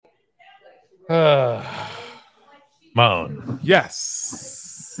Moan.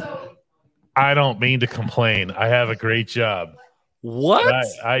 Yes. I don't mean to complain. I have a great job. What?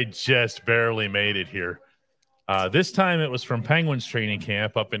 I just barely made it here. This time it was from Penguins training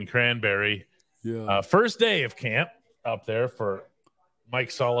camp up in Cranberry. Yeah. First day of camp up there for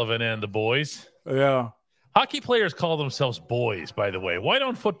Mike Sullivan and the boys. Yeah. Hockey players call themselves boys, by the way. Why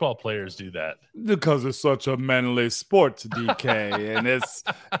don't football players do that? Because it's such a manly sport, DK, and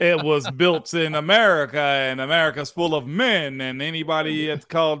it was built in America, and America's full of men, and anybody that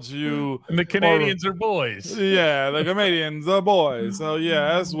calls you And the Canadians are boys. Yeah, the Canadians are boys. So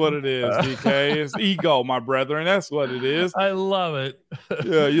yeah, that's what it is, DK. It's ego, my brethren. That's what it is. I love it.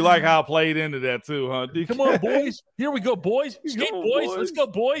 Yeah, you like how I played into that too, huh, DK? Come on, boys. Here we go, boys. Skate, boys. Let's go,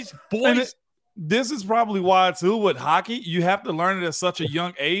 boys. Boys. This is probably why too with hockey you have to learn it at such a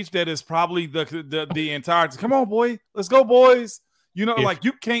young age that is probably the entire come on boy, let's go boys, like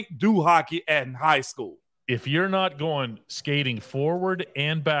you can't do hockey in high school if you're not going skating forward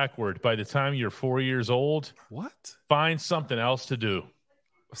and backward by the time you're 4 years old. What? Find something else to do.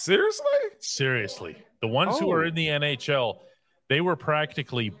 Seriously, the ones who are in the NHL, they were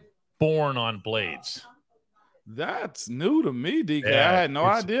practically born on blades. That's new to me, DK. Yeah, I had no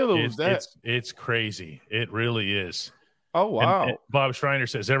idea it was that. It's crazy. It really is. Oh, wow. And Bob Schreiner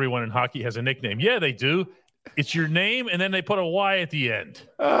says everyone in hockey has a nickname. Yeah, they do. It's your name, and then they put a Y at the end.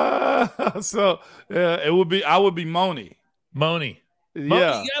 It would be. I would be Moni. Moni.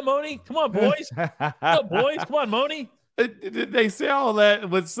 Yeah, Moni. Come on, boys. Come on, boys. Come on, Moni. They say all that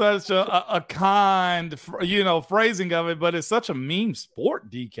with such a kind, phrasing of it, but it's such a meme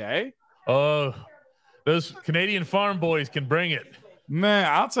sport, DK. Oh. Those Canadian farm boys can bring it.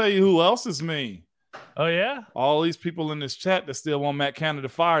 Man, I'll tell you who else is me. Oh, yeah? All these people in this chat that still want Matt Canada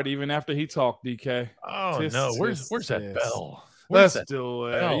fired even after he talked, DK. Oh, no. Where's that bell? Let's do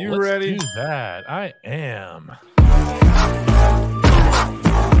it. Are you ready? Let's do that. I am.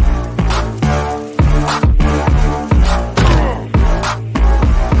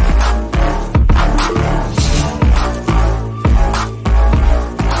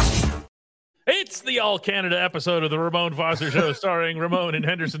 It's the All-Canada episode of the Ramon Foster Show, starring Ramon in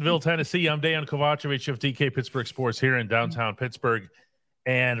Hendersonville, Tennessee. I'm Dan Kovacevic of DK Pittsburgh Sports here in downtown Pittsburgh.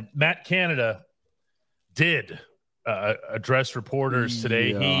 And Matt Canada did address reporters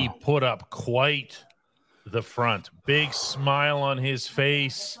today. He put up quite the front. Big smile on his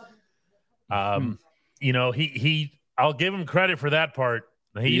face. I'll give him credit for that part.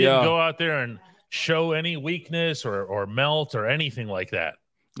 He didn't go out there and show any weakness or melt or anything like that.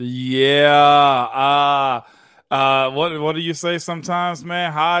 Yeah. What do you say sometimes,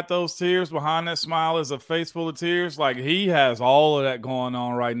 man? Hide those tears. Behind that smile is a face full of tears. Like, he has all of that going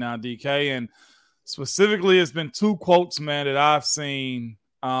on right now, DK. And specifically, it's been two quotes, man, that I've seen.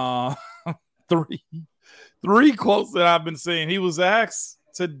 Three quotes that I've been seeing. He was asked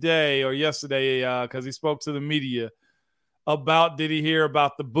today or yesterday, because he spoke to the media about, did he hear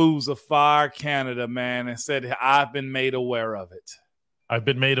about the booze of Fire Canada, man, and said, I've been made aware of it. I've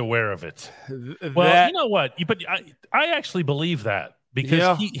been made aware of it. Well, you know what? But I actually believe that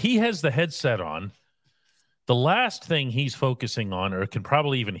because he has the headset on. The last thing he's focusing on, or can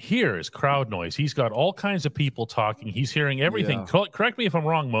probably even hear, is crowd noise. He's got all kinds of people talking. He's hearing everything. Yeah. Correct me if I'm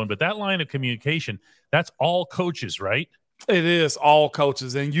wrong, Moan, but that line of communication, that's all coaches, right? It is all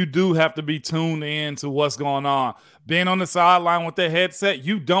coaches, and you do have to be tuned in to what's going on. Being on the sideline with that headset,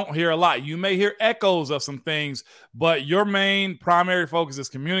 you don't hear a lot. You may hear echoes of some things, but your main primary focus is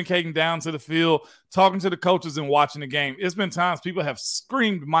communicating down to the field, talking to the coaches, and watching the game. It's been times people have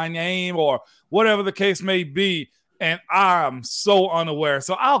screamed my name or whatever the case may be, and I'm so unaware.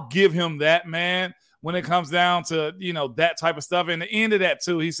 So I'll give him that, man, when it comes down to, that type of stuff. And the end of that,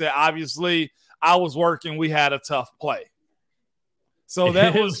 too, he said, obviously, I was working. We had a tough play. So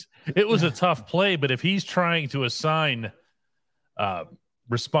that it was a tough play, but if he's trying to assign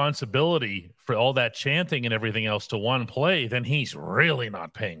responsibility for all that chanting and everything else to one play, then he's really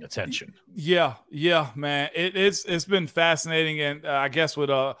not paying attention. Yeah, man. It's been fascinating, and I guess with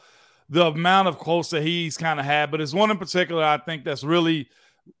the amount of quotes that he's kind of had, but there's one in particular I think that's really,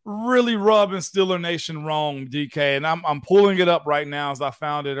 really rubbing Steeler Nation wrong, DK, and I'm pulling it up right now as I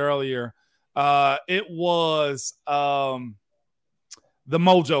found it earlier. It was the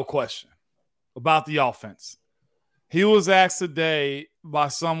mojo question about the offense. He was asked today by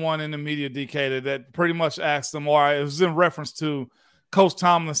someone in the media, DK, that pretty much asked him, or it was in reference to Coach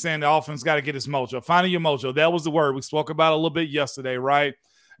Tomlin saying the offense got to get his mojo. Finding your mojo. That was the word we spoke about a little bit yesterday, right?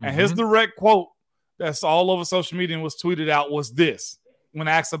 Mm-hmm. And his direct quote that's all over social media and was tweeted out was this, when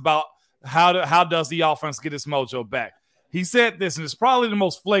asked about how does the offense get its mojo back. He said this, and it's probably the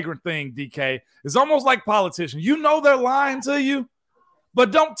most flagrant thing, DK. It's almost like politicians. You know they're lying to you,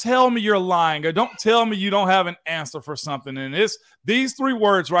 but don't tell me you're lying, or don't tell me you don't have an answer for something. And these 3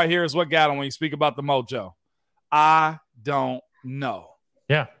 words right here is what got him when you speak about the mojo. I don't know.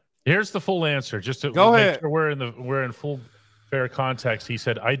 Yeah. Here's the full answer. Just to Go make ahead. sure we're in full fair context. He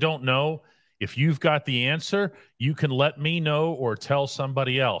said, I don't know. If you've got the answer, you can let me know or tell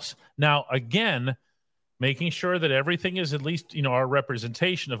somebody else. Now, again, making sure that everything is at least, our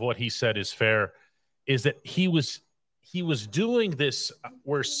representation of what he said is fair, is that he was doing this,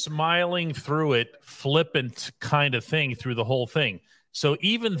 we're smiling through it, flippant kind of thing through the whole thing. So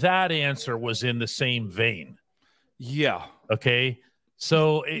even that answer was in the same vein. Yeah. Okay.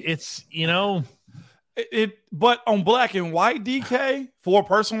 So it's, But on black and white, DK, for a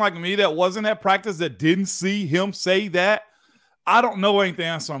person like me that wasn't at practice, that didn't see him say that, I don't know ain't the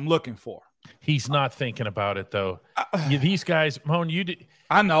answer I'm looking for. He's not thinking about it, though. These guys, Moan, you did.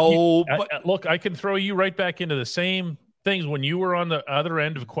 I know. Look, I can throw you right back into the same things when you were on the other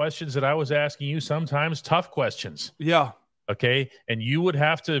end of questions that I was asking you, sometimes tough questions. Yeah. Okay. And you would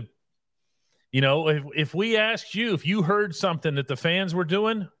have to, if we asked you, if you heard something that the fans were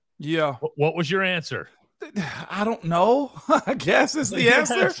doing, yeah, what was your answer? I don't know. I guess it's the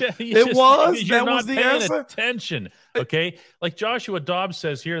answer. That was the answer. Attention. Okay. Like Joshua Dobbs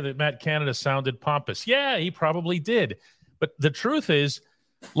says here that Matt Canada sounded pompous. Yeah, he probably did. But the truth is,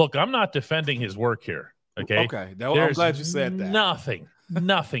 look, I'm not defending his work here. Okay. Okay. I'm glad you said that.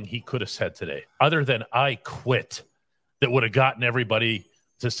 Nothing he could have said today other than I quit that would have gotten everybody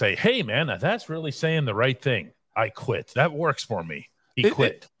to say, hey, man, that's really saying the right thing. I quit. That works for me. He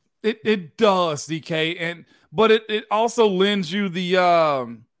quit. It does, DK, but it also lends you I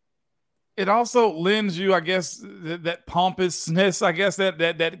guess that pompousness, I guess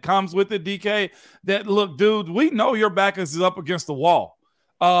that comes with it, DK. That look, dude, we know your back is up against the wall.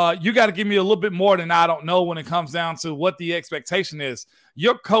 You got to give me a little bit more than I don't know when it comes down to what the expectation is.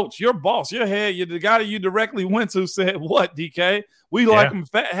 Your coach, your boss, your head, the guy that you directly went to said, what, DK? We like him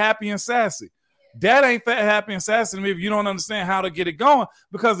fat, happy, and sassy. That ain't fat, happy, and sassy to me if you don't understand how to get it going.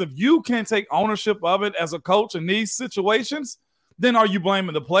 Because if you can't take ownership of it as a coach in these situations, then are you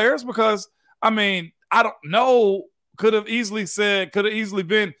blaming the players? Because, I don't know. Could have easily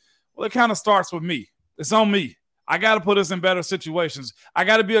been, well, it kind of starts with me. It's on me. I got to put us in better situations. I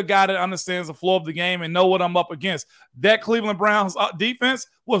got to be a guy that understands the flow of the game and know what I'm up against. That Cleveland Browns defense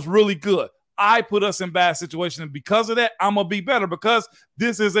was really good. I put us in bad situations, and because of that, I'm going to be better because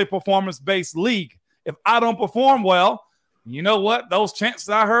this is a performance-based league. If I don't perform well, you know what? Those chants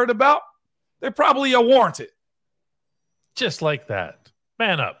I heard about, they probably are warranted. Just like that.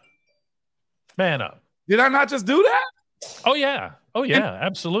 Man up. Man up. Did I not just do that? Oh, yeah.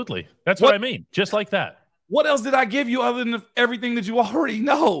 Absolutely. That's what I mean. Just like that. What else did I give you other than everything that you already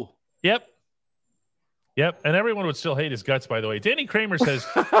know? Yep. And everyone would still hate his guts, by the way. Danny Kramer says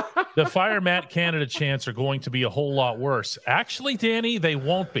the fire Matt Canada chants are going to be a whole lot worse. Actually, Danny, they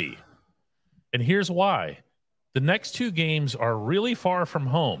won't be. And here's why. The next 2 games are really far from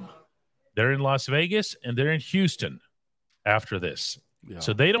home. They're in Las Vegas and they're in Houston after this. Yeah.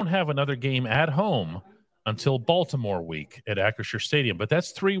 So they don't have another game at home until Baltimore week at Acrisure Stadium. But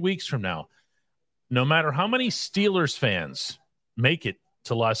that's 3 weeks from now. No matter how many Steelers fans make it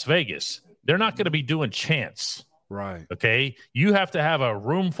to Las Vegas, they're not going to be doing chants. Right. Okay? You have to have a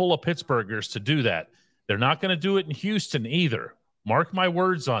room full of Pittsburghers to do that. They're not going to do it in Houston either. Mark my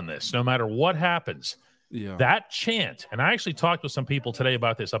words on this. No matter what happens, that chant, and I actually talked with some people today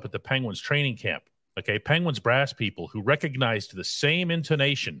about this up at the Penguins training camp. Okay? Penguins brass people who recognized the same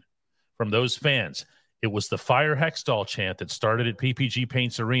intonation from those fans. It was the Fire Hextall chant that started at PPG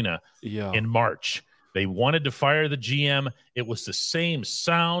Paints Arena in March. They wanted to fire the GM. It was the same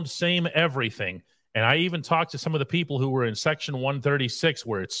sound, same everything. And I even talked to some of the people who were in Section 136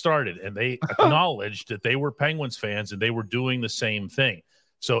 where it started, and they acknowledged that they were Penguins fans and they were doing the same thing.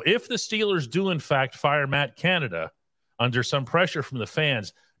 So if the Steelers do, in fact, fire Matt Canada under some pressure from the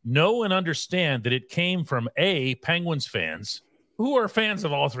fans, know and understand that it came from, A, Penguins fans, who are fans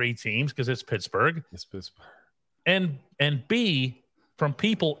of all 3 teams because it's Pittsburgh. And B, from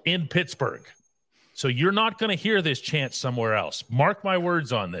people in Pittsburgh. So you're not going to hear this chant somewhere else. Mark my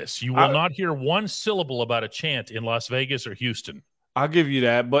words on this. You will not hear one syllable about a chant in Las Vegas or Houston. I'll give you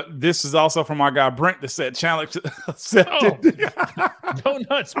that. But this is also from our guy Brent that said challenge accepted. Go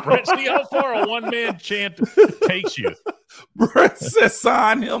nuts, Brent. See how far a one-man chant takes you. Brent said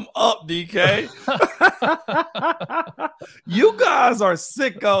sign him up, DK. You guys are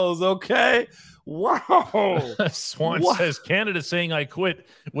sickos, okay? Wow. Swan says Canada saying I quit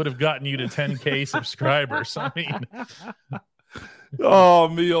would have gotten you to 10K subscribers. I mean,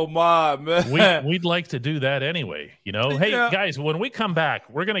 oh my, man. We'd like to do that anyway. You know, hey, guys, when we come back,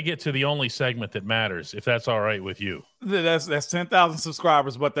 we're going to get to the only segment that matters, if that's all right with you. That's 10,000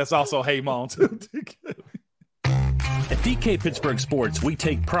 subscribers, but that's also Ramon. At DK Pittsburgh Sports, we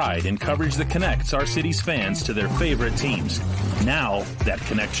take pride in coverage that connects our city's fans to their favorite teams. Now, that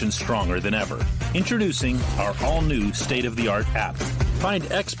connection's stronger than ever. Introducing our all-new state-of-the-art app.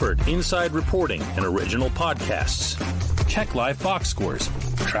 Find expert inside reporting and original podcasts. Check live box scores.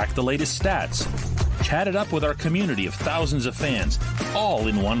 Track the latest stats. Chat it up with our community of thousands of fans, all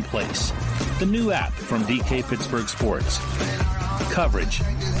in one place. The new app from DK Pittsburgh Sports. Coverage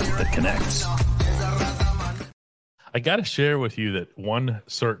that connects. I got to share with you that one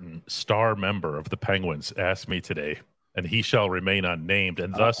certain star member of the Penguins asked me today, and he shall remain unnamed,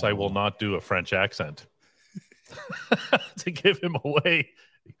 and thus I will not do a French accent to give him away.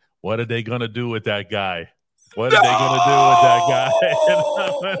 What are they going to do with that guy? What are they going to do with that guy?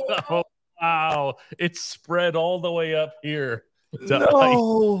 Oh, wow. It's spread all the way up here.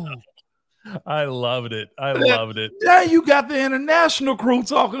 No. I loved it. I loved it. Yeah, you got the international crew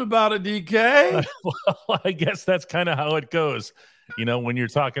talking about it, DK. Well, I guess that's kind of how it goes. You know, when you're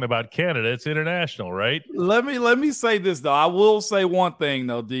talking about Canada, it's international, right? Let me say this, though. I will say one thing,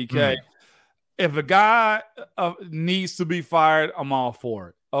 though, DK. If a guy needs to be fired, I'm all for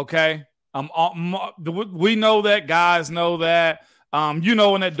it, okay? We know that. Guys know that. You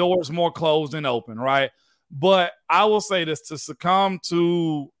know when that door is more closed than open, right? But I will say this, to succumb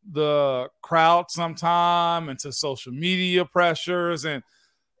to the crowd sometime and to social media pressures, and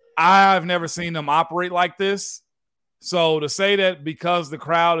I've never seen them operate like this. So to say that because the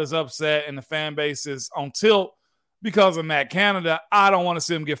crowd is upset and the fan base is on tilt because of Matt Canada, I don't want to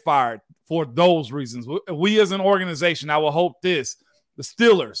see him get fired for those reasons. We as an organization, I will hope the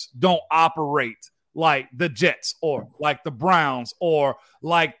Steelers don't operate like the Jets or like the Browns or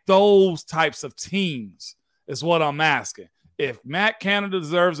like those types of teams. Is what I'm asking. If Matt Canada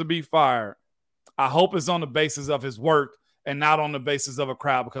deserves to be fired, I hope it's on the basis of his work and not on the basis of a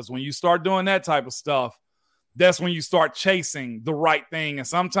crowd, because when you start doing that type of stuff, that's when you start chasing the right thing. And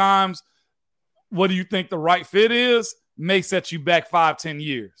sometimes what do you think the right fit is may set you back 5-10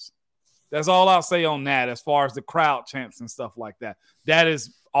 years. That's all I'll say on that as far as the crowd chants and stuff like that. That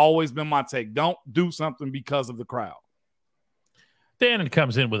has always been my take. Don't do something because of the crowd. Dannon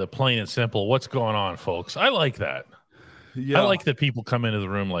comes in with a plain and simple, what's going on, folks? I like that. Yeah. I like that people come into the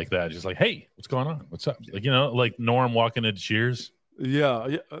room like that. Just like, hey, what's going on? What's up? Like, you know, like Norm walking into Cheers.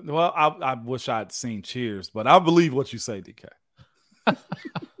 Yeah. Well, I wish I'd seen Cheers, but I believe what you say, DK.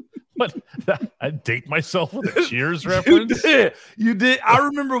 But I date myself with a Cheers reference. You did. I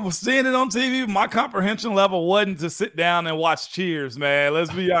remember seeing it on TV. My comprehension level wasn't to sit down and watch Cheers, man.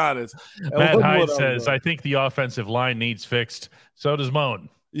 Let's be honest. Matt Hyde says, I think the offensive line needs fixed. So does Moan.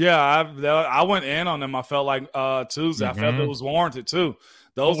 Yeah, I went in on them. I felt like Tuesday. I felt it was warranted too.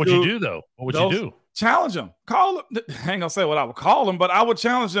 What would you do, though? What would you do? Challenge them. Call them. I ain't gonna say what I would call them, but I would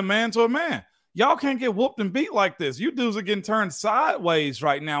challenge them man to a man. Y'all can't get whooped and beat like this. You dudes are getting turned sideways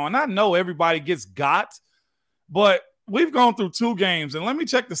right now. And I know everybody gets got, but we've gone through 2 games. And let me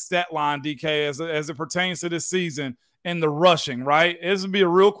check the stat line, DK, as it pertains to this season and the rushing, right? This will be a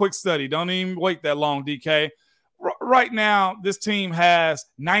real quick study. Don't even wait that long, DK. Right now, this team has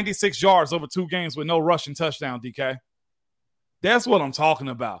 96 yards over 2 games with no rushing touchdown, DK. That's what I'm talking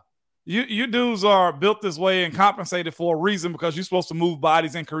about. You dudes are built this way and compensated for a reason, because you're supposed to move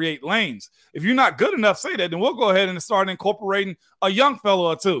bodies and create lanes. If you're not good enough, say that, then we'll go ahead and start incorporating a young fellow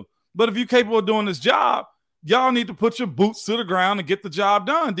or 2. But if you're capable of doing this job, y'all need to put your boots to the ground and get the job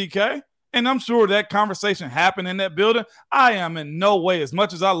done, DK. And I'm sure that conversation happened in that building. I am in no way, as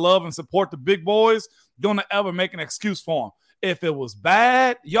much as I love and support the big boys, going to ever make an excuse for them. If it was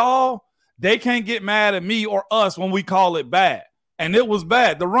bad, y'all, they can't get mad at me or us when we call it bad. And it was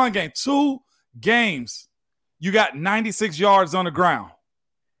bad. The run game, 2 games, you got 96 yards on the ground.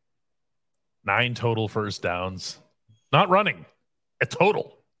 9 total first downs. Not running, a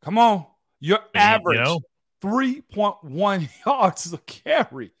total. Come on. Your average, 3.1 yards a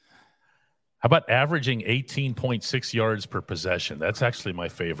carry. How about averaging 18.6 yards per possession? That's actually my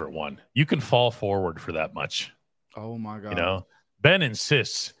favorite one. You can fall forward for that much. Oh, my God. You know, Ben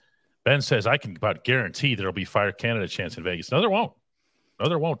insists. Ben says, I can about guarantee there'll be Fire Canada chance in Vegas. No, there won't.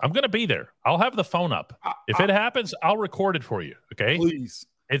 I'm going to be there. I'll have the phone up. If it happens, I'll record it for you. Okay? Please.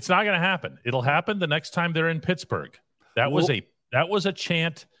 It's not going to happen. It'll happen the next time they're in Pittsburgh. That was a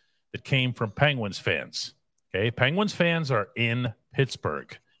chant that came from Penguins fans. Okay? Penguins fans are in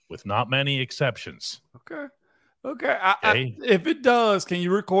Pittsburgh. with not many exceptions. Okay. If it does, can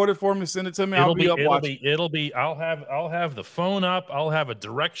you record it for me? Send it to me. I'll be up watching. It'll be. I'll have the phone up. I'll have a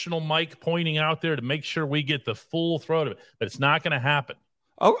directional mic pointing out there to make sure we get the full throat of it. But it's not going to happen.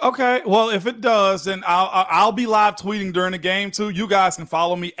 Oh, okay. Well, if it does, then I'll be live tweeting during the game too. You guys can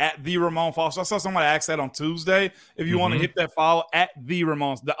follow me at the Ramon Foster. I saw somebody ask that on Tuesday. If you want to hit that follow at the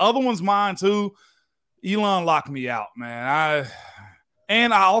Ramon. The other one's mine too. Elon locked me out, man.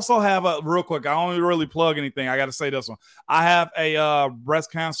 And I also have real quick, I don't really plug anything. I got to say this one. I have a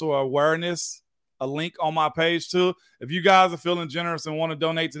breast cancer awareness, a link on my page too. If you guys are feeling generous and want to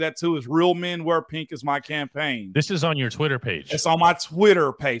donate to that too, it's Real Men Wear Pink is my campaign. This is on your Twitter page. It's on my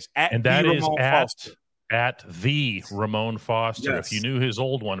Twitter page. And that is at the Ramon Foster. Yes. If you knew his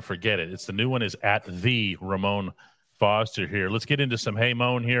old one, forget it. It's the new one is at the Ramon Foster here. Let's get into some Hey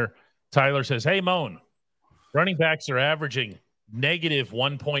Moan here. Tyler says, Hey Moan, running backs are averaging negative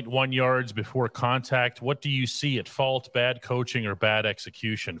 1.1 yards before contact. What do you see at fault? Bad coaching or bad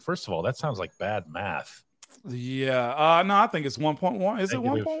execution? First of all, that sounds like bad math. Yeah. No, I think it's 1.1. Is it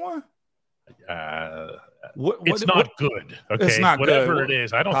 1.1? It's not good. Okay. It's not Whatever good. it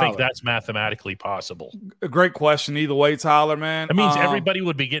is, I don't Tyler, think that's mathematically possible. A great question either way, Tyler, man. It means everybody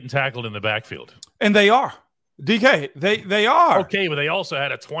would be getting tackled in the backfield. And they are. DK, they are. Okay, but they also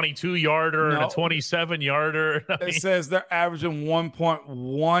had a 22-yarder and a 27-yarder. It says they're averaging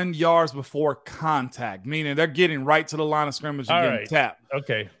 1.1 yards before contact, meaning they're getting right to the line of scrimmage and getting tapped.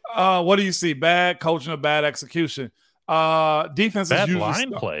 Okay. What do you see? Bad coaching or bad execution? Defense bad is usually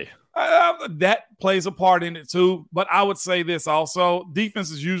line play. That plays a part in it too. But I would say this also: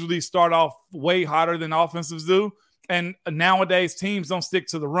 defenses usually start off way hotter than offensives do, and nowadays teams don't stick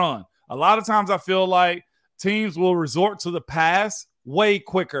to the run. A lot of times, I feel like teams will resort to the pass way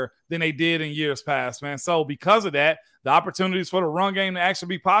quicker than they did in years past, man. So because of that, the opportunities for the run game to actually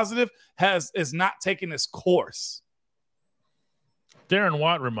be positive is not taking its course. Darren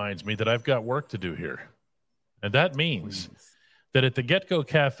Watt reminds me that I've got work to do here. And that means that at the Get-Go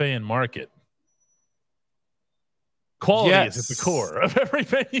Cafe and Market, quality is at the core of every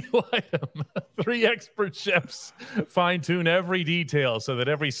menu item. 3 expert chefs fine-tune every detail so that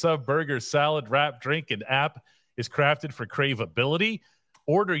every sub, burger, salad, wrap, drink, and app is crafted for craveability.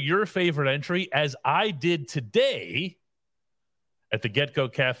 Order your favorite entry, as I did today, at the Get-Go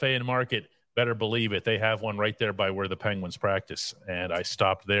Cafe and Market. Better believe it. They have one right there by where the Penguins practice. And I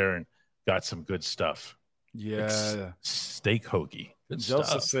stopped there and got some good stuff. Yeah. Steak hoagie.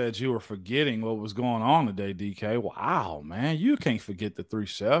 Joseph said you were forgetting what was going on today, DK. Wow, man. You can't forget the 3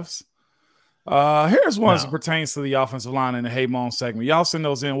 chefs. Here's one as it pertains to the offensive line in the Hey Moan segment. Y'all send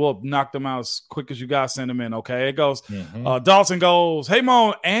those in. We'll knock them out as quick as you guys send them in, okay? It goes, Dalton goes, Hey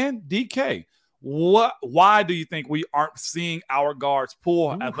Moan and DK. Why do you think we aren't seeing our guards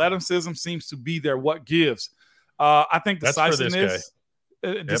pull? Athleticism seems to be there. What gives? I think decisiveness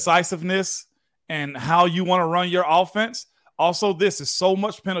and how you want to run your offense. Also, this is so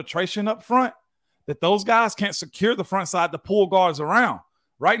much penetration up front that those guys can't secure the front side to pull guards around.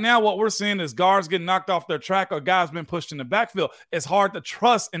 Right now, what we're seeing is guards getting knocked off their track or guys been pushed in the backfield. It's hard to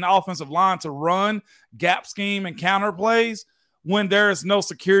trust an offensive line to run gap scheme and counter plays when there is no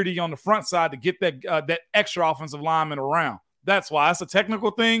security on the front side to get that extra offensive lineman around. That's why it's a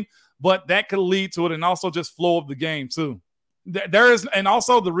technical thing, but that could lead to it, and also just flow of the game too. There is, and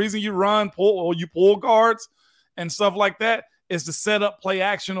also the reason you pull guards and stuff like that is to set up play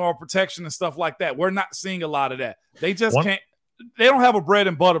action or protection and stuff like that. We're not seeing a lot of that. They just can't. They don't have a bread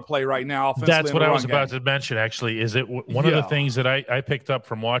and butter play right now. That's what I was about to mention, actually. Is it one of the things that I picked up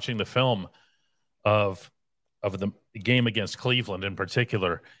from watching the film of the game against Cleveland in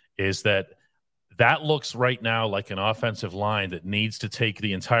particular is that looks right now like an offensive line that needs to take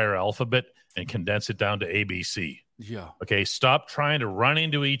the entire alphabet and condense it down to ABC. Yeah. Okay, stop trying to run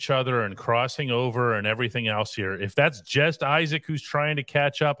into each other and crossing over and everything else here. If that's just Isaac who's trying to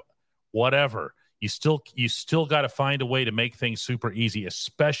catch up, whatever. You still got to find a way to make things super easy,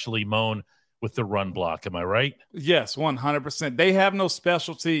 especially Moan with the run block. Am I right? Yes, 100%. They have no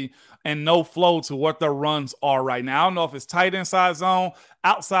specialty and no flow to what their runs are right now. I don't know if it's tight inside zone,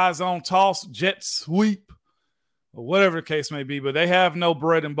 outside zone, toss, jet sweep, or whatever the case may be, but they have no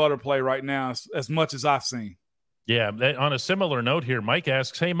bread and butter play right now as much as I've seen. Yeah, on a similar note here, Mike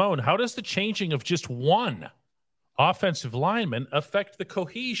asks, hey, Moan, how does the changing of just one offensive lineman affect the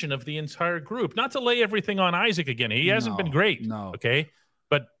cohesion of the entire group? Not to lay everything on Isaac again. He hasn't been great. No. Okay.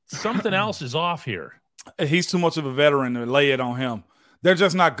 But something else is off here. He's too much of a veteran to lay it on him. They're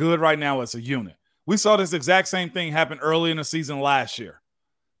just not good right now as a unit. We saw this exact same thing happen early in the season last year.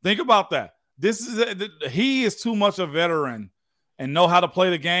 Think about that. He is too much a veteran and know how to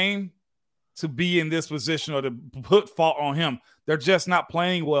play the game to be in this position or to put fault on him. They're just not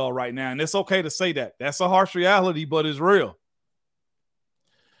playing well right now. And it's okay to say that. That's a harsh reality, but it's real.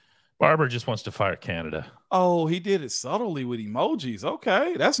 Barber just wants to fire Canada. Oh, he did it subtly with emojis.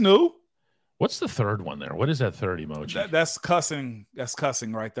 Okay, that's new. What's the third one there? What is that third emoji? That's cussing. That's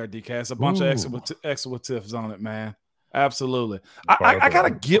cussing right there, DK. It's a bunch of expletives on it, man. Absolutely. I got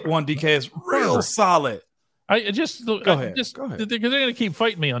to get one, DK. It's real solid. Go ahead. Go ahead. They're going to keep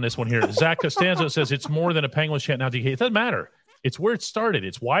fighting me on this one here. Zach Costanzo says it's more than a Penguins chant now, DK. It doesn't matter. It's where it started.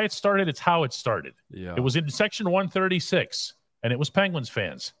 It's why it started. It's how it started. Yeah. It was in section 136, and it was Penguins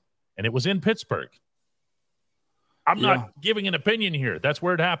fans, and it was in Pittsburgh. I'm not giving an opinion here. That's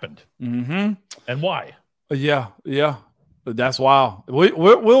where it happened. Mm-hmm. And why? Yeah. That's wild.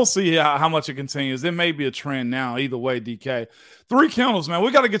 We'll see how much it continues. It may be a trend now. Either way, DK. 3 Kennels, man.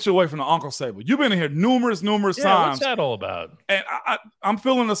 We got to get you away from the Uncle Sable. You've been in here numerous times. What's that all about? And I'm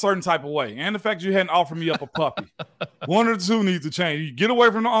feeling a certain type of way. And the fact you hadn't offered me up a puppy. One or two needs to change. You get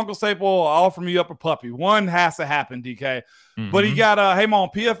away from the Uncle Sable or offer me up a puppy. One has to happen, DK. Mm-hmm. But he got, hey, Mom,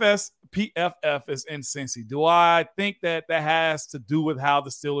 PFF is in Cincy. Do I think that has to do with how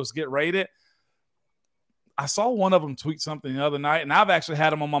the Steelers get rated? I saw one of them tweet something the other night, and I've actually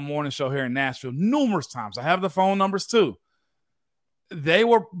had them on my morning show here in Nashville numerous times. I have the phone numbers too. They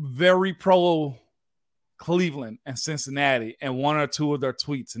were very pro Cleveland and Cincinnati in one or two of their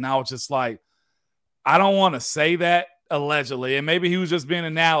tweets, and I was just like, I don't want to say that allegedly, and maybe he was just being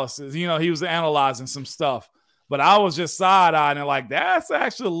analysis. He was analyzing some stuff, but I was just side-eyeing and like, that's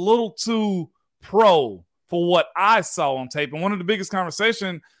actually a little too pro for what I saw on tape. And one of the biggest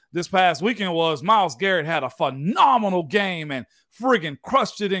conversations this past weekend was Myles Garrett had a phenomenal game and friggin'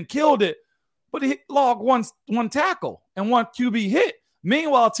 crushed it and killed it, but he logged one tackle and one QB hit.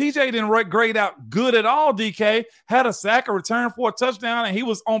 Meanwhile, TJ didn't grade out good at all, DK. Had a sack, a return for a touchdown, and he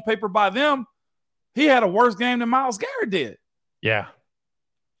was on paper by them. He had a worse game than Myles Garrett did. Yeah.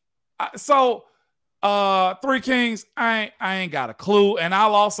 So 3 Kings, I ain't got a clue. And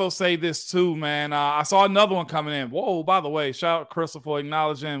I'll also say this too, man. I saw another one coming in. Whoa, by the way, shout out Crystal for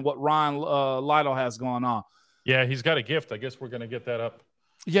acknowledging what Ryan Lytle has going on. Yeah, he's got a gift. I guess we're going to get that up.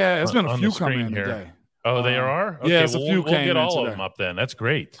 Yeah, it's been a few coming in here today. Oh, they are? Okay, yeah, it's a few. We'll get all of them up then. That's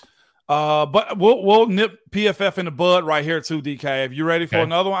great. But we'll nip PFF in the bud right here too, DK. If you ready for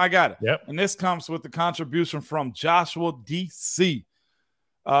another one, I got it. Yep. And this comes with the contribution from Joshua DC.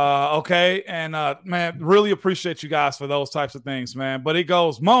 Okay. And man, really appreciate you guys for those types of things, man. But it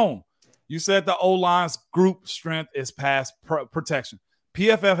goes, Moan, you said the O-line's group strength is pass protection.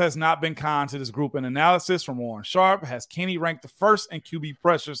 PFF has not been kind to this group. An analysis from Warren Sharp has Kenny ranked the first in QB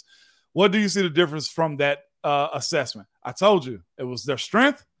pressures. What do you see the difference from that assessment? I told you it was their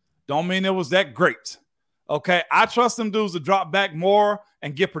strength. Don't mean it was that great. Okay, I trust them dudes to drop back more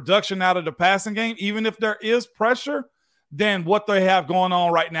and get production out of the passing game, even if there is pressure, than what they have going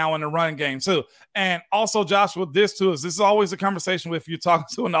on right now in the running game too. And also, Joshua, this is always a conversation with you talking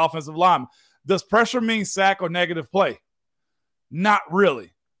to an offensive lineman. Does pressure mean sack or negative play? Not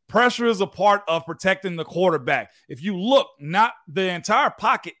really. Pressure is a part of protecting the quarterback. If you look, not the entire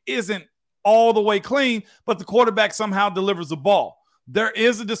pocket isn't all the way clean, but the quarterback somehow delivers the ball. There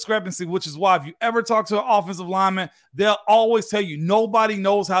is a discrepancy, which is why if you ever talk to an offensive lineman, they'll always tell you nobody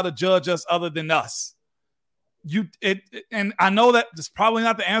knows how to judge us other than us. And I know that it's probably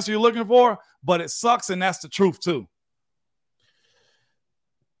not the answer you're looking for, but it sucks, and that's the truth too.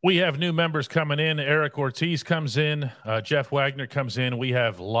 We have new members coming in. Eric Ortiz comes in. Jeff Wagner comes in. We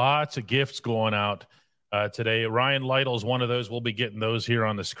have lots of gifts going out today. Ryan Lytle is one of those. We'll be getting those here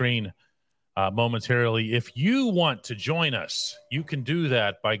on the screen momentarily. If you want to join us, you can do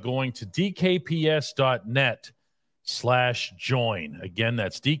that by going to dkps.net/join. Again,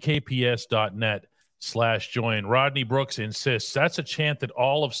 that's dkps.net/join. Rodney Brooks insists that's a chant that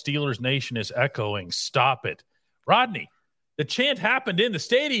all of Steelers Nation is echoing. Stop it. Rodney, the chant happened in the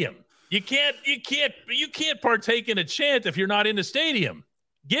stadium. You can't partake in a chant if you're not in the stadium.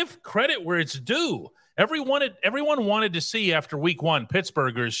 Give credit where it's due. Everyone wanted to see after week 1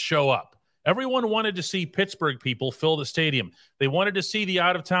 Pittsburghers show up. Everyone wanted to see Pittsburgh people fill the stadium. They wanted to see the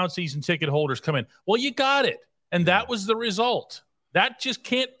out-of-town season ticket holders come in. Well, you got it. And that was the result. That just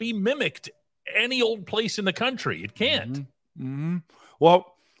can't be mimicked any old place in the country. It can't. Mm-hmm. Mm-hmm.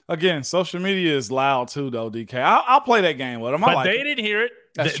 Well, again, social media is loud too, though, DK. I'll play that game with them. But they didn't hear it.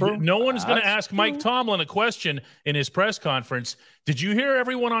 That's true. No one's going to ask Mike Tomlin a question in his press conference. Did you hear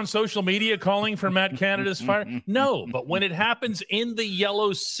everyone on social media calling for Matt Canada's fire? No, but when it happens in the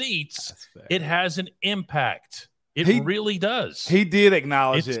yellow seats, it has an impact. It really does. He did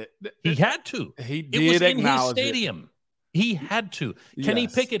acknowledge it. He had to. He did acknowledge in his stadium. He had to. Kenny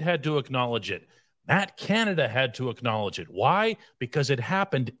Pickett had to acknowledge it. Matt Canada had to acknowledge it. Why? Because it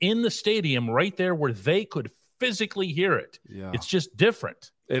happened in the stadium right there where they could physically hear it. Yeah. It's just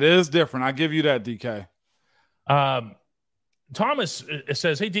different. It is different. I give you that, DK. Thomas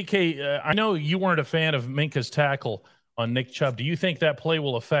says, hey, DK, I know you weren't a fan of Minka's tackle on Nick Chubb. Do you think that play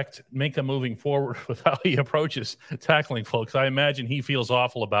will affect Minka moving forward with how he approaches tackling folks? I imagine he feels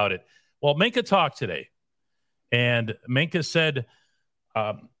awful about it. Well, Minka talked today, and Minka said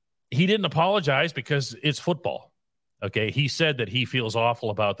he didn't apologize because it's football. Okay, he said that he feels awful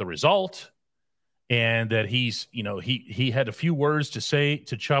about the result and that he's, he had a few words to say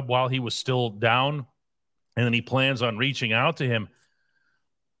to Chubb while he was still down, and then he plans on reaching out to him.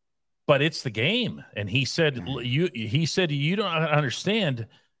 But it's the game. And he said, you don't understand.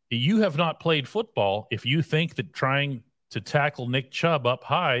 You have not played football if you think that trying to tackle Nick Chubb up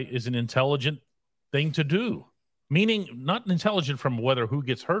high is an intelligent thing to do. Meaning not intelligent from whether who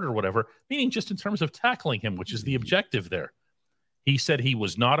gets hurt or whatever, meaning just in terms of tackling him, which is the objective there. He said he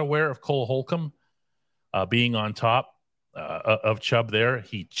was not aware of Cole Holcomb being on top of Chubb there.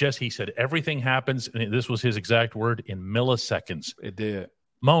 He said everything happens, and this was his exact word, in milliseconds. It did.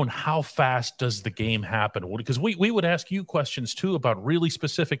 Moan, how fast does the game happen? Because we would ask you questions too about really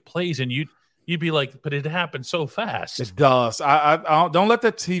specific plays, and you'd be like, but it happened so fast. It does. I don't let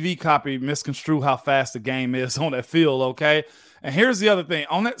that TV copy misconstrue how fast the game is on that field, okay? And here's the other thing.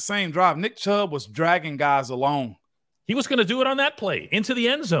 On that same drive, Nick Chubb was dragging guys along. He was going to do it on that play, into the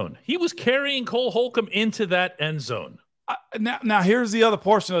end zone. He was carrying Cole Holcomb into that end zone. Now, here's the other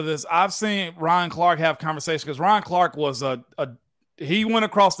portion of this. I've seen Ryan Clark have conversations because Ryan Clark was he went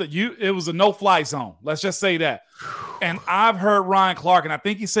across it was a no-fly zone. Let's just say that. And I've heard Ryan Clark, and I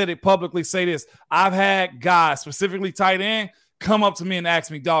think he said it publicly, say this. I've had guys, specifically tight end, come up to me and ask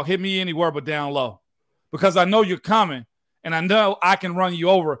me, dog, hit me anywhere but down low. Because I know you're coming, and I know I can run you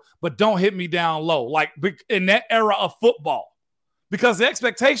over, but don't hit me down low. Like in that era of football. Because the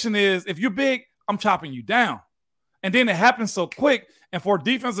expectation is, if you're big, I'm chopping you down. And then it happens so quick. And for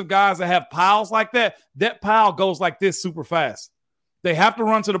defensive guys that have piles like that, that pile goes like this super fast. They have to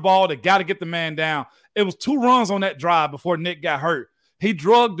run to the ball. They got to get the man down. It was 2 runs on that drive before Nick got hurt. He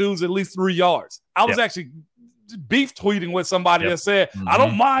drugged dudes at least 3 yards. I was actually beef tweeting with somebody that said, I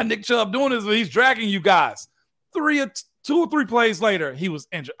don't mind Nick Chubb doing this, but he's dragging you guys. 2 or 3 plays later, he was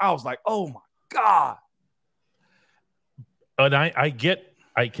injured. I was like, oh, my God. And I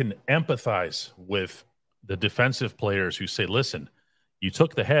can empathize with the defensive players who say, listen, you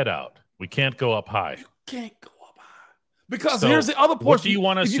took the head out. We can't go up high. You can't go up high. Because here's the other portion. What do you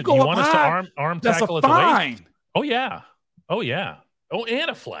want us to do? You want us to arm tackle at the waist? Oh, yeah. Oh,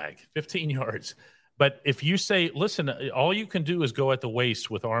 and a flag, 15 yards. But if you say, listen, all you can do is go at the waist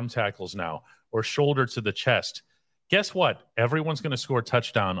with arm tackles now or shoulder to the chest, guess what? Everyone's going to score a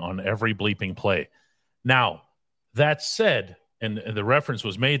touchdown on every bleeping play. Now, that said, and the reference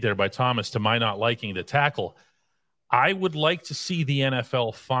was made there by Thomas to my not liking the tackle, I would like to see the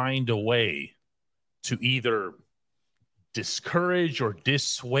NFL find a way to either discourage or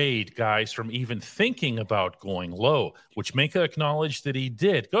dissuade guys from even thinking about going low, which Minka acknowledged that he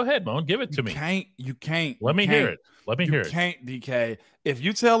did. Go ahead, Moan. Give it to me. You can't. Let me hear it. You can't, DK. If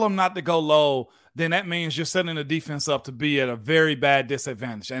you tell them not to go low, then that means you're setting the defense up to be at a very bad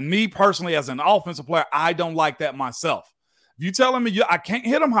disadvantage. And me personally, as an offensive player, I don't like that myself. If you telling me I can't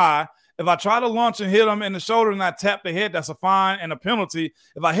hit them high, if I try to launch and hit them in the shoulder and I tap the head, that's a fine and a penalty.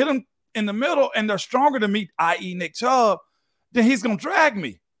 If I hit them in the middle and they're stronger than me, i.e. Nick Chubb, then he's going to drag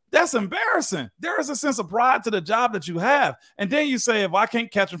me. That's embarrassing. There is a sense of pride to the job that you have. And then you say, if I can't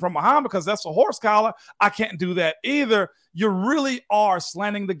catch him from behind because that's a horse collar, I can't do that either. You really are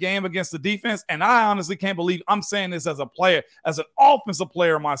slanting the game against the defense. And I honestly can't believe I'm saying this as a player, as an offensive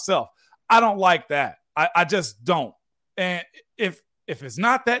player myself. I don't like that. I just don't. And if it's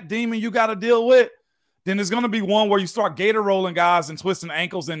not that demon you got to deal with, then there's going to be one where you start gator rolling guys and twisting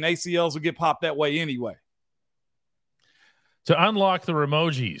ankles and ACLs will get popped that way anyway. To unlock the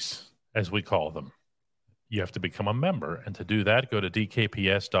Remojis, as we call them, you have to become a member. And to do that, go to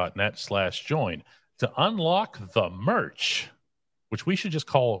dkps.net/join. To unlock the merch, which we should just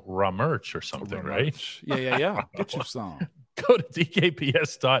call Ramerch or something, right? Yeah. Get you some. Go to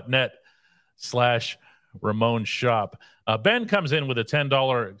dkps.net/Ramon shop. Ben comes in with a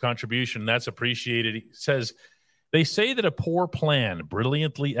 $10 contribution. That's appreciated. He says, they say that a poor plan,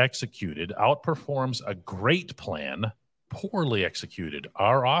 brilliantly executed, outperforms a great plan, poorly executed.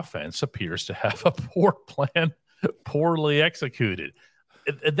 Our offense appears to have a poor plan, poorly executed.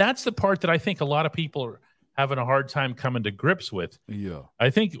 That's the part that I think a lot of people are having a hard time coming to grips with. Yeah.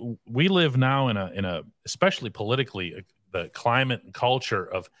 I think we live now in a especially politically, the climate and culture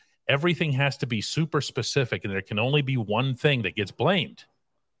of everything has to be super specific and there can only be one thing that gets blamed.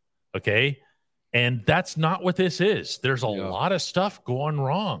 Okay. And that's not what this is. There's a lot of stuff going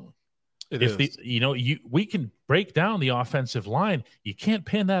wrong. We can break down the offensive line. You can't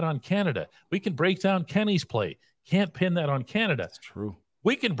pin that on Canada. We can break down Kenny's play. Can't pin that on Canada. That's true.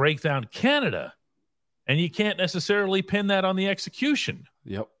 We can break down Canada, and you can't necessarily pin that on the execution.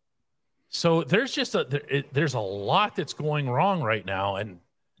 Yep. So there's just there's a lot that's going wrong right now. And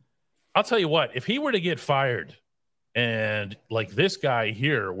I'll tell you what, if he were to get fired and like this guy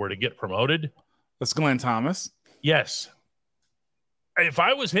here were to get promoted. That's Glenn Thomas. Yes. If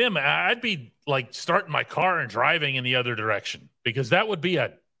I was him, I'd be like starting my car and driving in the other direction because that would be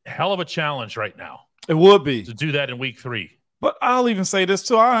a hell of a challenge right now. It would be. To do that in week 3. But I'll even say this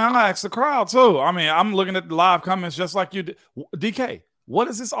too. I'll ask the crowd too. I mean, I'm looking at the live comments just like you did. DK, what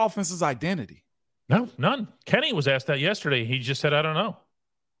is this offense's identity? No, none. Kenny was asked that yesterday. He just said, I don't know.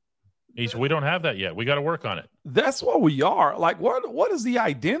 We don't have that yet. We got to work on it. That's what we are. Like, what is the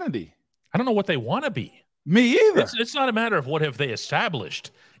identity? I don't know what they want to be. Me either. It's not a matter of what have they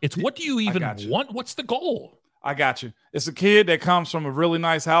established. It's what do you even want? What's the goal? I got you. It's a kid that comes from a really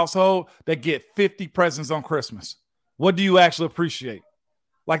nice household that get 50 presents on Christmas. What do you actually appreciate?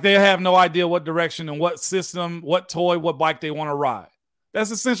 Like they have no idea what direction and what system, what toy, what bike they want to ride.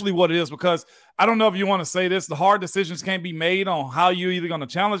 That's essentially what it is because I don't know if you want to say this. The hard decisions can't be made on how you're either going to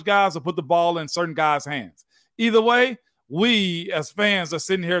challenge guys or put the ball in certain guys' hands. Either way, we as fans are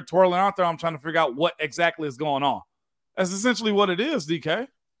sitting here twirling our thumb trying to figure out what exactly is going on. That's essentially what it is, DK.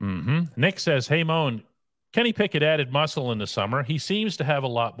 Mm-hmm. Nick says, hey, Moan, Kenny Pickett added muscle in the summer. He seems to have a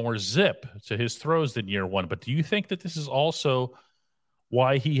lot more zip to his throws than year one. But do you think that this is also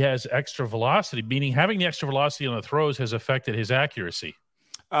why he has extra velocity, meaning having the extra velocity on the throws has affected his accuracy?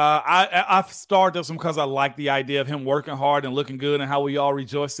 I started this one because I like the idea of him working hard and looking good and how we all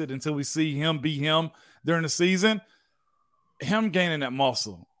rejoiced it until we see him be him during the season. Him gaining that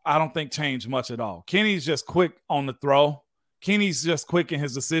muscle, I don't think changed much at all. Kenny's just quick on the throw. Kenny's just quick in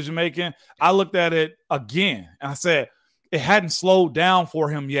his decision-making. I looked at it again, and I said, it hadn't slowed down for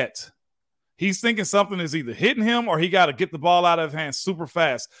him yet. He's thinking something is either hitting him or he got to get the ball out of his hands super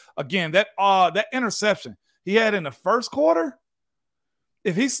fast. Again, that interception he had in the first quarter,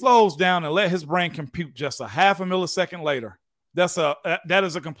 if he slows down and let his brain compute just a half a millisecond later, that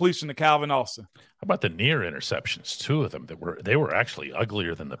is a completion to Calvin Austin. How about the near interceptions? 2 of them they were actually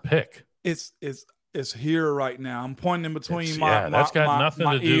uglier than the pick. It's here right now. I'm pointing in between that's got nothing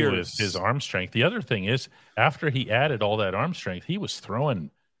to do ears. with his arm strength. The other thing is, after he added all that arm strength, he was throwing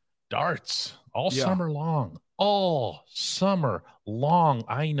darts all summer long. All summer long.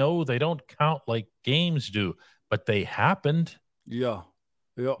 I know they don't count like games do, but they happened. Yeah.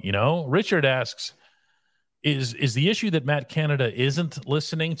 You know, Richard asks, is the issue that Matt Canada isn't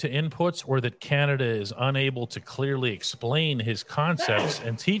listening to inputs or that Canada is unable to clearly explain his concepts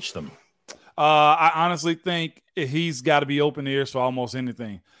and teach them? I honestly think he's got to be open ears for almost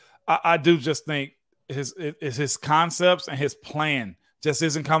anything. I do just think his concepts and his plan just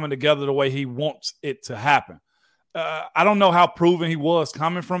isn't coming together the way he wants it to happen. I don't know how proven he was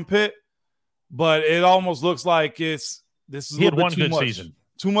coming from Pitt, but it almost looks like he had one good season.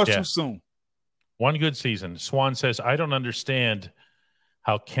 Too much too soon. One good season. Swan says, I don't understand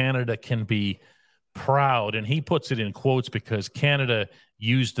how Canada can be proud. And he puts it in quotes because Canada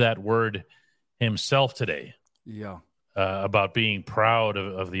used that word himself today. Yeah. About being proud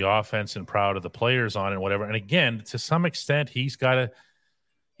of the offense and proud of the players on it and whatever. And again, to some extent, he's got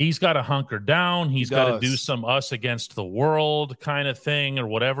to hunker down. He's got to do some us against the world kind of thing or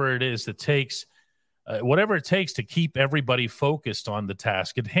whatever it is that takes. Whatever it takes to keep everybody focused on the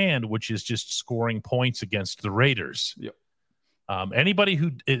task at hand, which is just scoring points against the Raiders. Yep. Anybody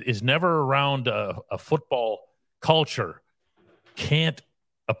who is never around a football culture can't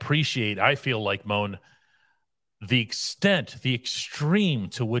appreciate, I feel like, Moan, the extreme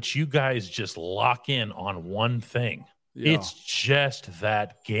to which you guys just lock in on one thing. Yeah. It's just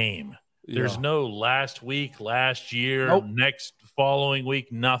that game. Yeah. There's no last week, last year, next following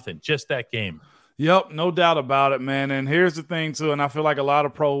week, nothing. Just that game. Yep, no doubt about it, man. And here's the thing, too, and I feel like a lot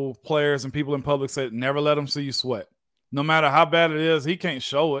of pro players and people in public say, never let him see you sweat. No matter how bad it is, he can't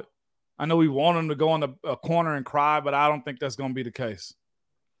show it. I know we want him to go in a corner and cry, but I don't think that's going to be the case.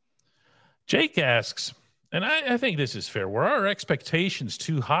 Jake asks, and I think this is fair, were our expectations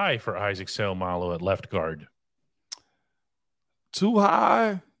too high for Isaac Seumalo at left guard? Too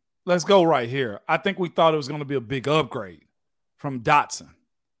high? Let's go right here. I think we thought it was going to be a big upgrade from Dotson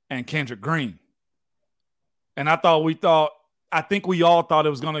and Kendrick Green. And I think we all thought it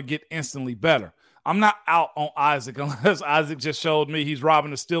was going to get instantly better. I'm not out on Isaac unless Isaac just showed me he's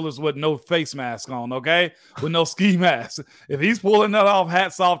robbing the Steelers with no face mask on, okay? With no ski mask. If he's pulling that off,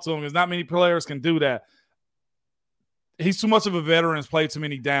 hats off to him. There's not many players can do that. He's too much of a veteran, has played too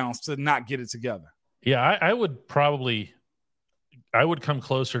many downs to not get it together. Yeah, I would come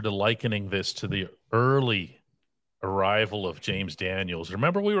closer to likening this to the early arrival of James Daniels.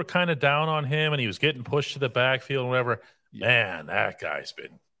 Remember, we were kind of down on him and he was getting pushed to the backfield and whatever. Man, that guy's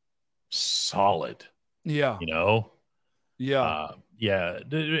been solid. Yeah. Yeah.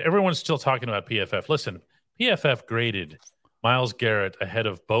 Everyone's still talking about PFF. Listen, PFF graded Myles Garrett ahead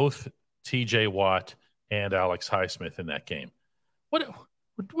of both TJ Watt and Alex Highsmith in that game. What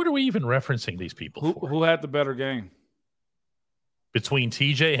are we even referencing these people for? Who had the better game? Between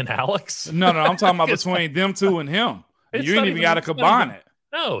TJ and Alex? No, I'm talking about between them two and him. You ain't even got to combine it.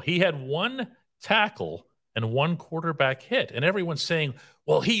 No, he had one tackle and one quarterback hit. And everyone's saying,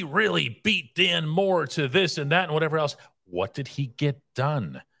 well, he really beat Dan Moore to this and that and whatever else. What did he get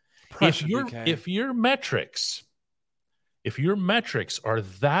done? If your metrics are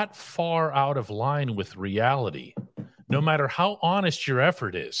that far out of line with reality, no matter how honest your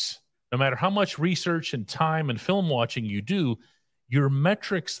effort is, no matter how much research and time and film watching you do, your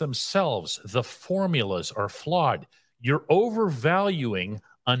metrics themselves, the formulas are flawed. You're overvaluing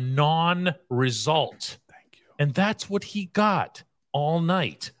a non-result. Thank you. And that's what he got all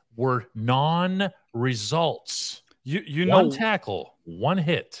night, were non-results. You know, one tackle, one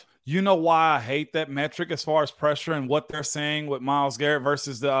hit. You know why I hate that metric as far as pressure and what they're saying with Myles Garrett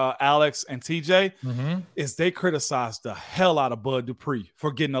versus Alex and TJ is they criticized the hell out of Bud Dupree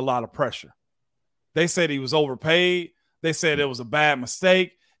for getting a lot of pressure. They said he was overpaid. They said it was a bad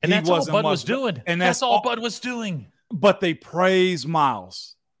mistake. And that's all Bud was doing. And that's all Bud was doing. But they praise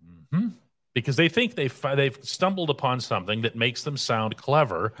Myles. Because they think they've stumbled upon something that makes them sound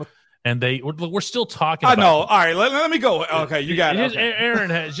clever. And we're still talking about I know. All right, let me go. Okay, you got it. Okay.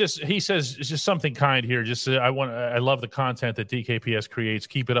 Aaron he says it's just something kind here. Just I love the content that DKPS creates.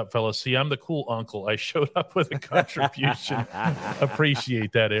 Keep it up, fellas. See, I'm the cool uncle. I showed up with a contribution.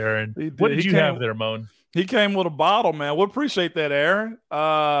 Appreciate that, Aaron. What did you have there, Moan? He came with a bottle, man. We appreciate that, Aaron.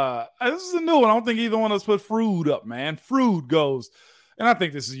 This is a new one. I don't think either one of us put Frood up, man. Frood goes. And I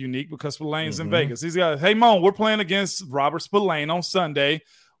think this is unique because Spillane's in Vegas. He's got, hey, Moan, we're playing against Robert Spillane on Sunday.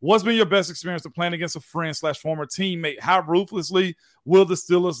 What's been your best experience of playing against a friend/former teammate? How ruthlessly will the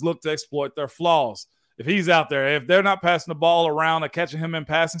Steelers look to exploit their flaws? If he's out there, if they're not passing the ball around or catching him in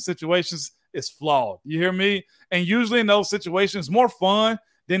passing situations, it's flawed. You hear me? And usually in those situations, more fun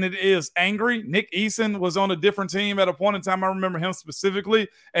than it is angry. Nick Eason was on a different team at a point in time. I remember him specifically,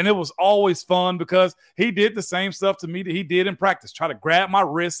 and it was always fun because he did the same stuff to me that he did in practice, try to grab my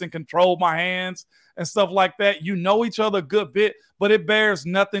wrists and control my hands and stuff like that. You know each other a good bit, but it bears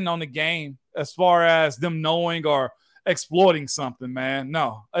nothing on the game as far as them knowing or exploiting something, man.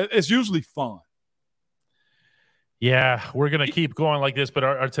 No, it's usually fun. Yeah, we're going to keep going like this, but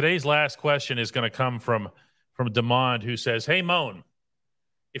our today's last question is going to come from Demond, who says, hey, Moan,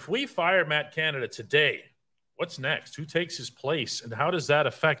 if we fire Matt Canada today, what's next? Who takes his place? And how does that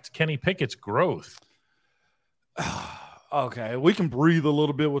affect Kenny Pickett's growth? Okay, we can breathe a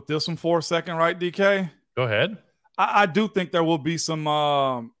little bit with this one for a second, right, DK? Go ahead. I do think there will be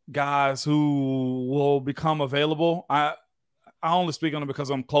some guys who will become available. I only speak on it because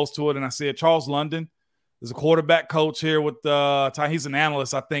I'm close to it, and I see it. Charles London is a quarterback coach here with he's an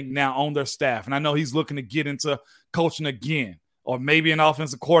analyst, I think, now on their staff. And I know he's looking to get into coaching again, or maybe an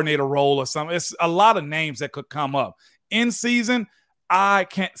offensive coordinator role or something. It's a lot of names that could come up. In season, I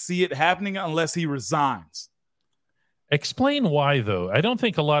can't see it happening unless he resigns. Explain why, though. I don't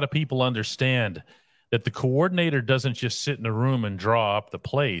think a lot of people understand that the coordinator doesn't just sit in a room and draw up the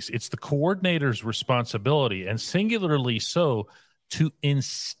plays. It's the coordinator's responsibility, and singularly so, to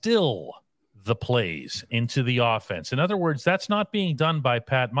instill the plays into the offense. In other words, that's not being done by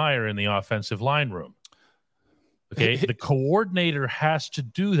Pat Meyer in the offensive line room. Okay, the coordinator has to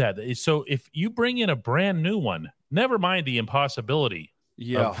do that. So if you bring in a brand new one, never mind the impossibility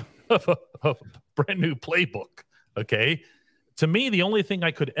of a brand new playbook. Okay, to me, the only thing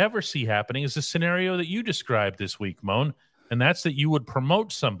I could ever see happening is the scenario that you described this week, Moan, and that's that you would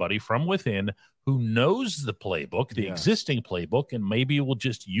promote somebody from within who knows the playbook, the existing playbook, and maybe will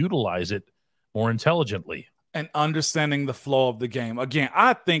just utilize it more intelligently. And understanding the flow of the game. Again,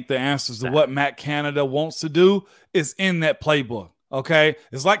 I think the answers to what Matt Canada wants to do is in that playbook, okay?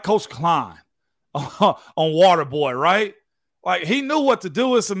 It's like Coach Klein on Waterboy, right? Like, he knew what to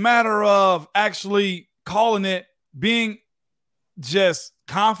do. It's a matter of actually calling it, being just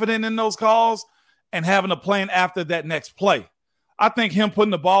confident in those calls, and having a plan after that next play. I think him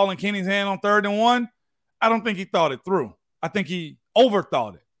putting the ball in Kenny's hand on 3rd and 1, I don't think he thought it through. I think he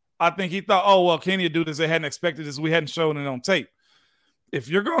overthought it. I think he thought, oh, well, Kenny would do this. They hadn't expected this. We hadn't shown it on tape. If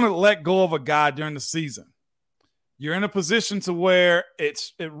you're going to let go of a guy during the season, you're in a position to where it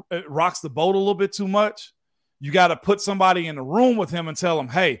rocks the boat a little bit too much. You got to put somebody in the room with him and tell him,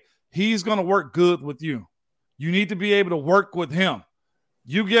 hey, he's going to work good with you. You need to be able to work with him.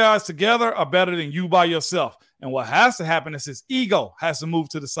 You guys together are better than you by yourself. And what has to happen is his ego has to move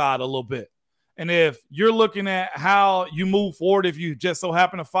to the side a little bit. And if you're looking at how you move forward, if you just so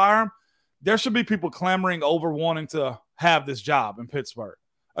happen to fire him, there should be people clamoring over wanting to have this job in Pittsburgh.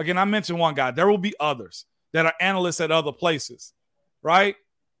 Again, I mentioned one guy. There will be others that are analysts at other places, right?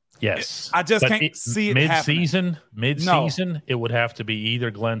 Yes. I just can't see it happening. Mid-season, it would have to be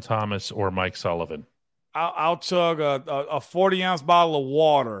either Glenn Thomas or Mike Sullivan. I'll chug a 40-ounce bottle of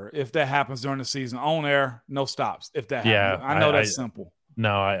water if that happens during the season. On air, no stops if that happens. I know that's simple.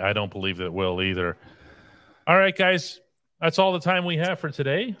 No, I don't believe that it will either. All right, guys. That's all the time we have for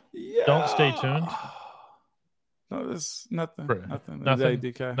today. Yeah. Don't stay tuned. No, there's nothing. Nothing. Nothing?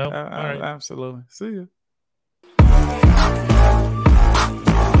 Today, DK. Nope. All right. Absolutely. See you.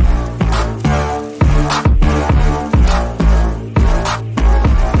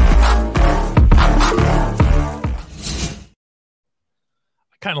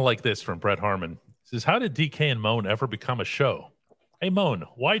 Kind of like this from Brett Harmon. He says, how did DK and Moan ever become a show? Hey, Moan,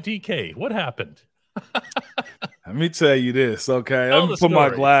 why DK? What happened? Let me tell you this, okay? Let me put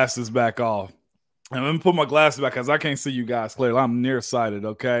my glasses back off. And let me put my glasses back because I can't see you guys clearly. I'm nearsighted,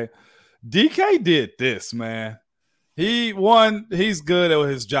 okay? DK did this, man. He's good at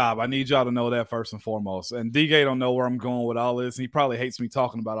his job. I need y'all to know that first and foremost. And DK don't know where I'm going with all this. He probably hates me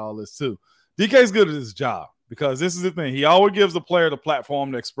talking about all this too. DK's good at his job. Because this is the thing. He always gives the player the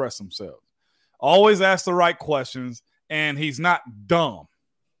platform to express himself. Always asks the right questions, and he's not dumb.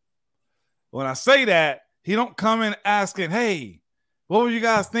 When I say that, he don't come in asking, hey, what were you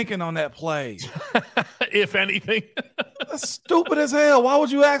guys thinking on that play? If anything. That's stupid as hell. Why would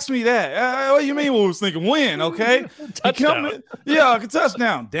you ask me that? What do you mean what was thinking? When, okay? Touchdown. A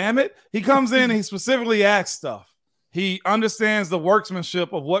touchdown, damn it. He comes in and he specifically asks stuff. He understands the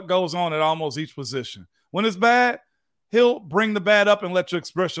workmanship of what goes on at almost each position. When it's bad, he'll bring the bad up and let you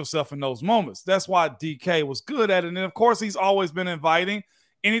express yourself in those moments. That's why DK was good at it. And of course, he's always been inviting.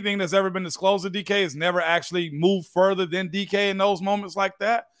 Anything that's ever been disclosed to DK has never actually moved further than DK in those moments like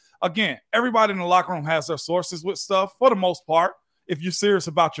that. Again, everybody in the locker room has their sources with stuff for the most part, if you're serious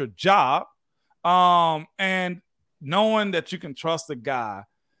about your job. And knowing that you can trust a guy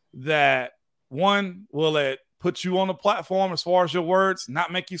that, one, will put you on the platform as far as your words,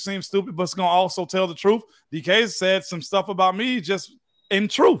 not make you seem stupid, but it's going to also tell the truth. DK said some stuff about me just in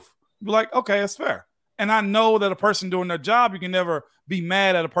truth. Be like, okay, that's fair. And I know that a person doing their job, you can never be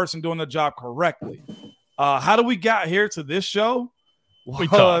mad at a person doing their job correctly. How do we got here to this show? We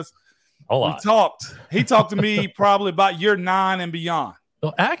talked a lot. He talked to me probably about year 9 and beyond.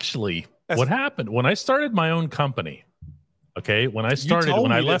 Well, actually, what happened when I started my own company, okay, when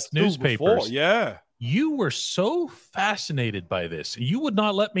I left newspapers, yeah. You were so fascinated by this. You would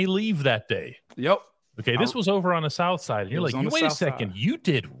not let me leave that day. Yep. Okay, this was over on the south side. And you're like, wait a second, you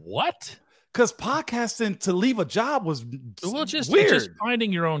did what? Because podcasting to leave a job was weird. Just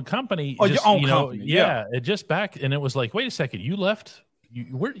finding your own company. Your own company. Yeah. It just back, and it was like, wait a second, you left.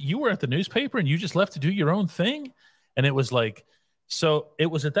 You were at the newspaper and you just left to do your own thing? And it was like, so it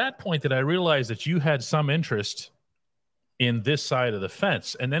was at that point that I realized that you had some interest in this side of the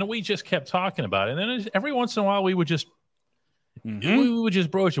fence. And then we just kept talking about it. And then every once in a while we would just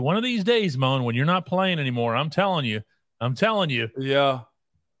broach it. One of these days, Moan, when you're not playing anymore, I'm telling you. Yeah.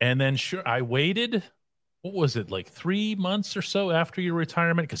 And then I waited, what was it, like 3 months or so after your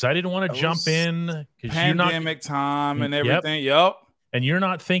retirement? Because I didn't want to jump in. Pandemic time and everything. Yep. And you're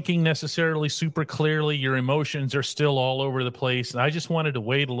not thinking necessarily super clearly. Your emotions are still all over the place. And I just wanted to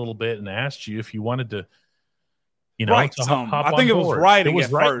wait a little bit and asked you if you wanted to, hop I think it was writing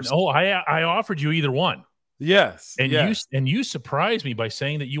at first. Oh, I offered you either one. Yes. And you surprised me by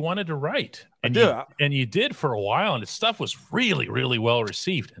saying that you wanted to write. And you did for a while, and the stuff was really, really well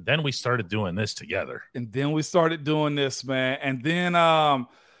received. And then we started doing this together. And then we started doing this, man. And then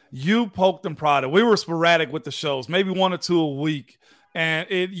you poked and prodded. We were sporadic with the shows, maybe 1 or 2 a week. And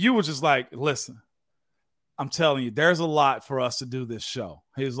you were just like, listen, I'm telling you, there's a lot for us to do this show.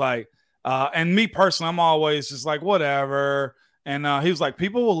 He was like, and me personally, I'm always just like, whatever. And he was like,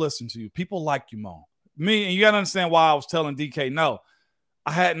 people will listen to you. People like you, Mo. Me, and you got to understand why I was telling DK, no,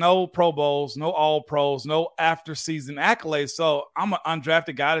 I had no Pro Bowls, no All Pros, no after season accolades. So I'm an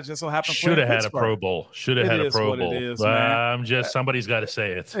undrafted guy that just so happens to should have had a Pro Bowl. Should have had a Pro Bowl. It is, man. Somebody's got to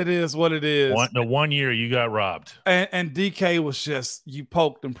say it. It is what it is. One year you got robbed. And DK was just, you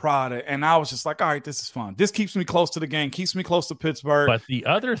poked and prodded. And I was just like, all right, this is fun. This keeps me close to the game, keeps me close to Pittsburgh. But the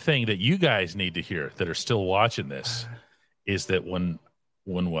other thing that you guys need to hear that are still watching this is that when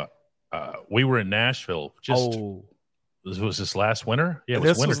we were in Nashville, was this last winter? Yeah,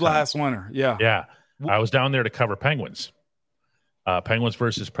 this was last winter. Yeah. Yeah. I was down there to cover Penguins. Penguins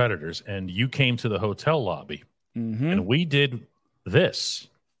versus Predators. And you came to the hotel lobby. Mm-hmm. And we did this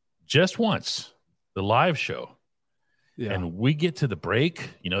just once, the live show. Yeah. And we get to the break,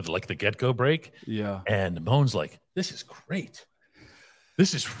 like the get-go break. Yeah. And Moan's like, this is great.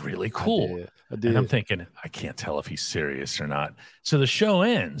 This is really cool. I did. And I'm thinking, I can't tell if he's serious or not. So the show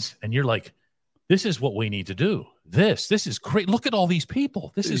ends, and you're like, this is what we need to do. This is great. Look at all these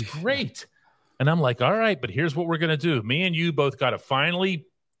people. This is great. And I'm like, all right, but here's what we're going to do. Me and you both got to finally,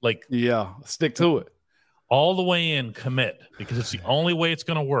 stick to it. All the way in, commit, because it's the only way it's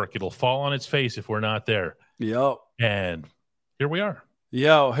going to work. It'll fall on its face if we're not there. Yep. And here we are.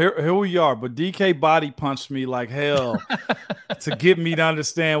 Yeah, here we are. But DK body punched me like hell to get me to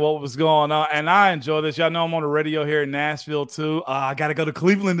understand what was going on. And I enjoy this. Y'all know I'm on the radio here in Nashville too. I got to go to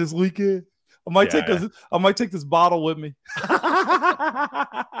Cleveland this weekend. I might take this bottle with me.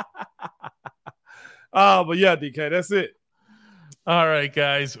 But yeah, DK, that's it. All right,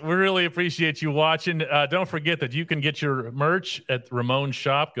 guys. We really appreciate you watching. Don't forget that you can get your merch at Ramon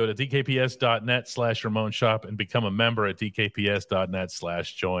Shop. Go to dkps.net/Ramon Shop and become a member at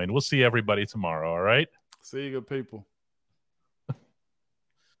dkps.net/join. We'll see everybody tomorrow, all right? See you, good people.